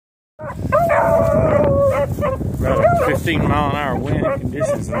About 15-mile-an-hour wind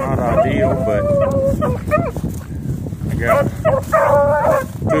conditions are not ideal, but I got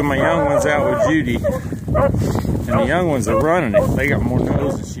two of my young ones out with Judy, and the young ones are running it. They got more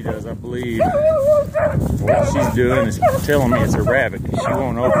nose than she does, I believe. What she's doing is telling me it's a rabbit, because she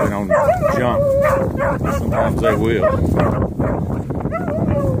won't open on the jump. Sometimes they will.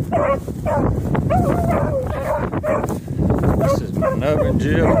 This is my nubbin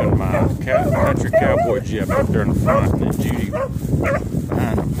gyp and my country cowboy gyp up there in the front, and then Judy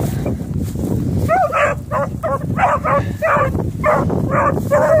behind them.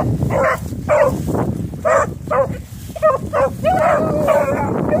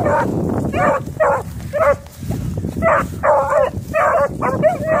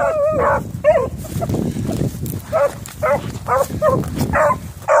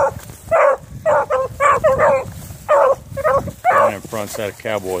 One in front's that a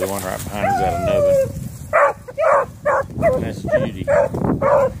cowboy, the one right behind is that another. And that's Judy.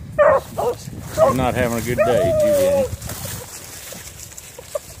 She's not having a good day, Judy.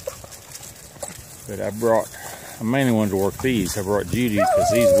 But I mainly wanted to work these. I brought Judy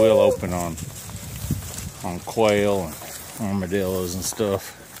because these will open on quail and armadillos and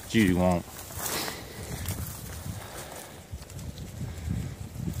stuff. Judy won't.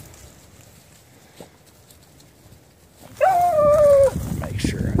 Make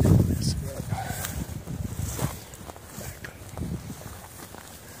sure I don't mess it up.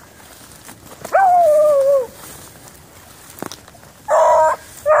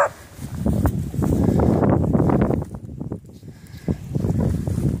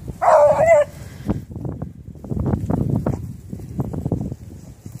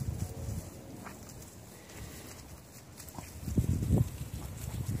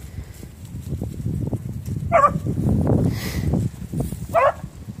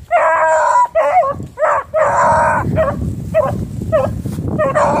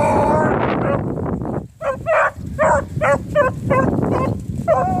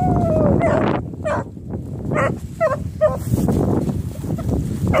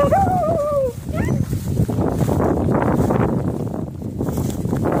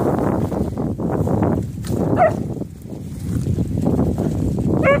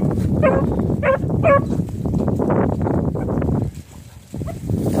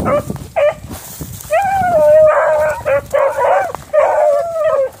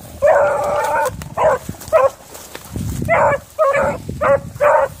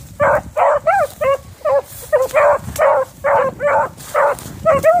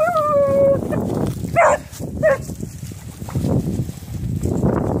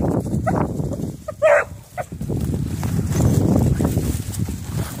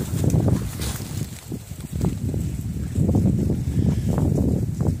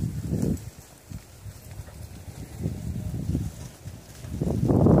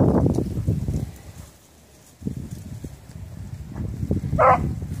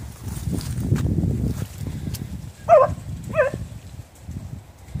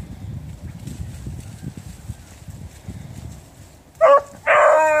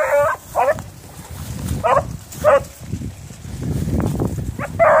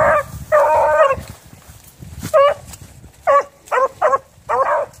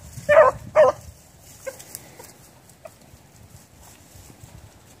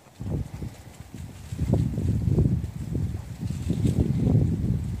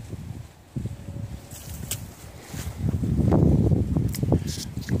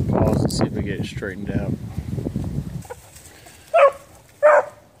 See if I get it straightened out.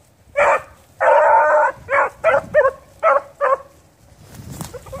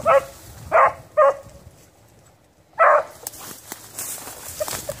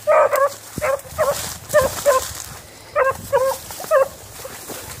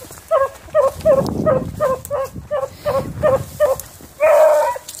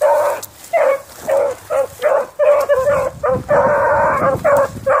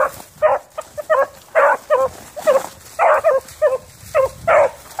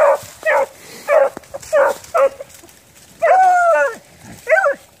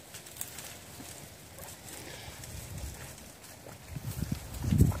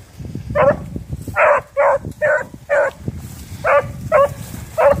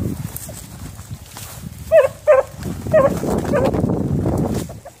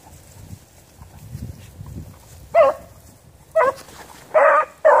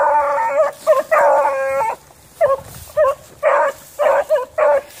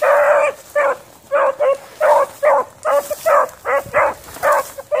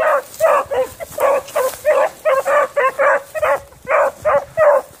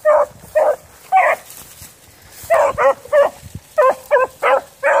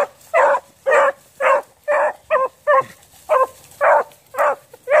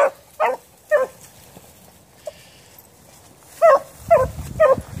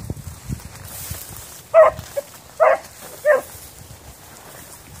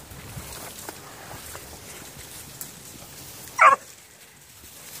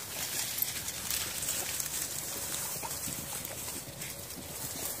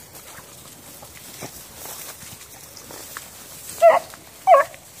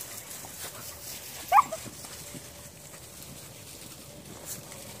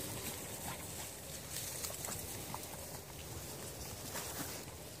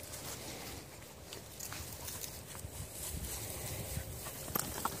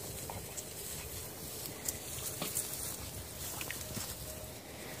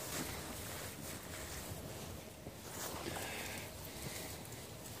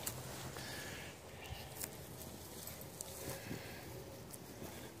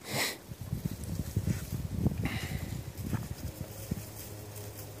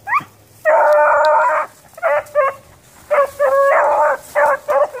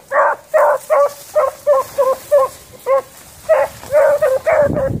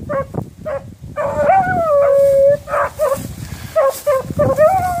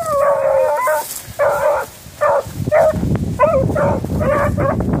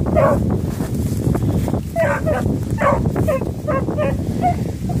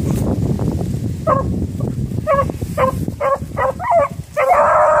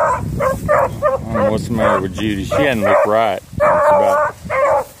 What's the matter with Judy? She hadn't looked right. It's about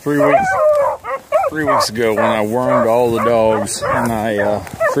 3 weeks ago when I wormed all the dogs and I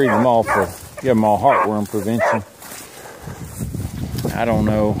treated them all give them all heartworm prevention. I don't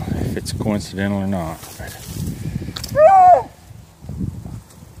know if it's coincidental or not.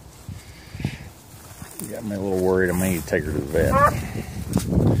 Got me a little worried. I may need to take her to the vet.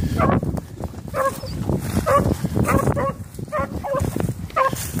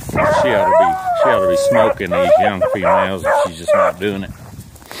 She ought to be smoking these young females, and she's just not doing it.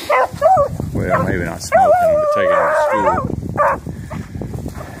 Well, maybe not smoking, but taking them to school.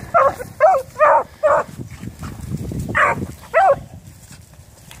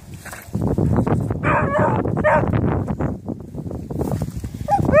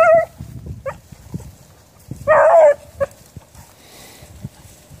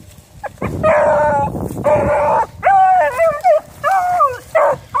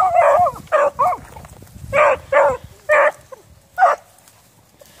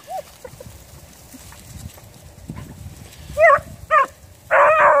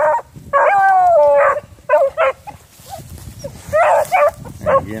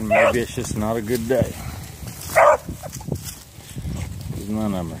 Again, maybe it's just not a good day. Because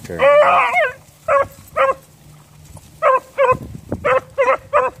none of them are terrible.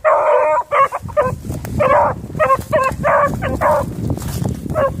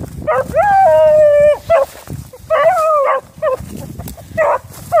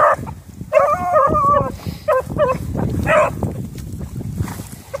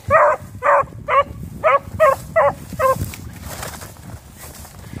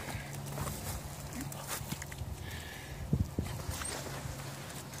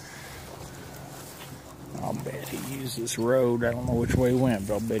 I'll bet he used this road. I don't know which way he went,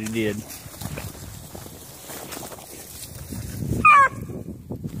 but I'll bet he did.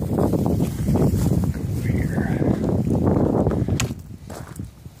 Over here.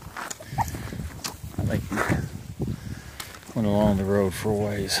 I think he went along the road for a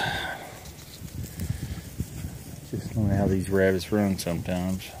ways. Just know how these rabbits run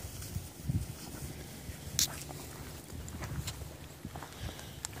sometimes.